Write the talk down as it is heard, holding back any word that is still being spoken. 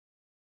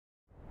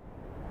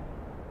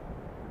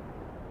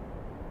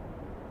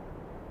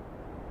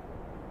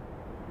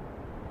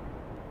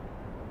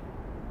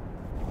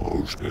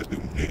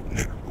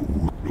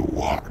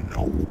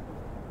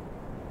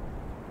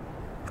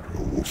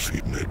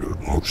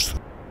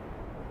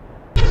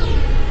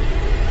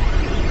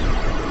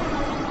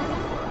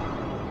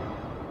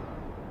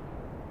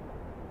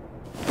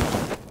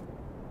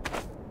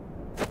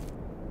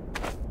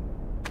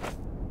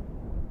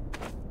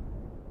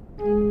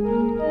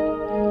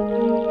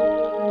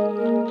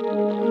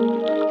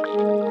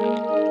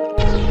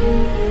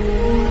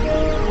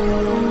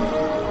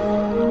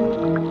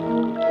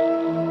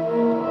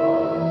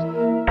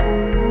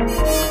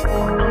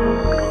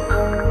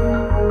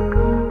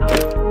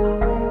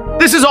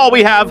This is all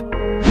we have.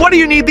 What do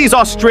you need these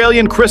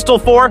Australian crystal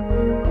for?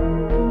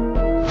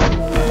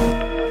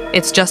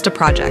 It's just a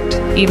project,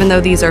 even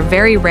though these are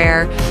very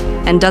rare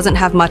and doesn't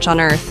have much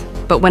on Earth.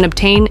 But when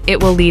obtained,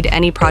 it will lead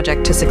any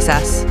project to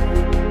success.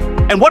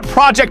 And what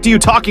project are you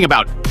talking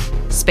about?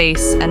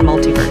 Space and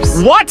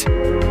multiverse. What?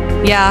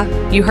 Yeah,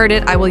 you heard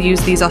it. I will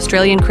use these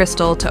Australian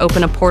crystal to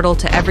open a portal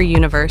to every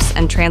universe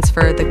and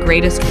transfer the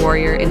greatest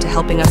warrior into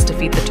helping us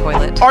defeat the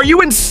toilet. Are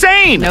you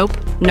insane? Nope,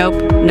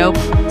 nope, nope.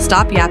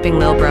 Stop yapping,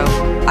 lil bro.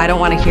 I don't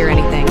want to hear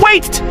anything.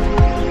 Wait!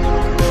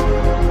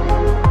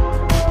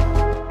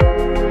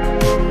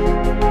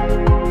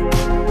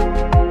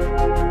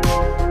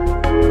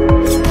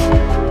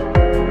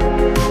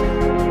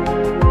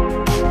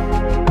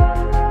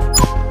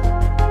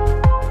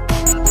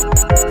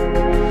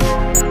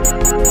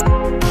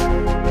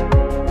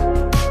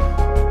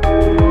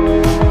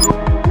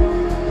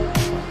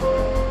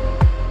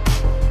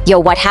 Yo,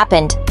 what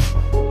happened?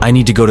 I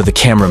need to go to the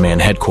cameraman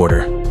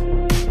headquarters.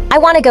 I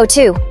want to go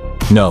too.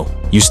 No,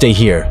 you stay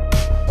here.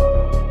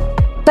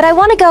 But I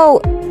want to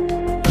go.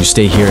 You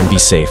stay here and be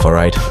safe,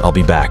 alright? I'll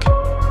be back.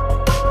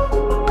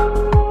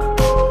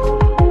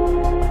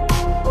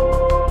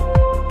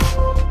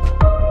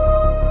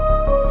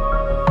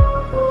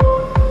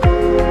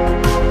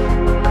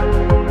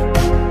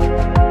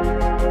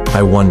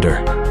 I wonder.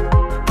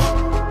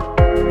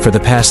 For the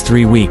past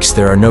 3 weeks,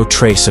 there are no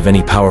trace of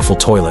any powerful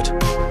toilet.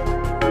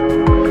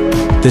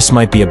 This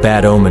might be a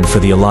bad omen for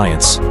the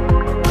Alliance.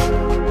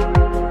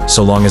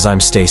 So long as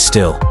I'm stay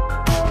still.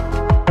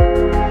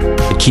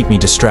 It keep me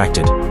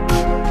distracted.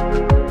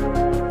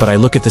 But I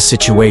look at the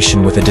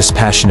situation with a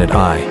dispassionate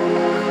eye,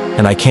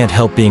 and I can't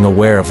help being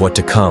aware of what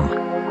to come,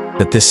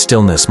 that this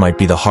stillness might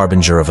be the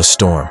harbinger of a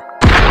storm.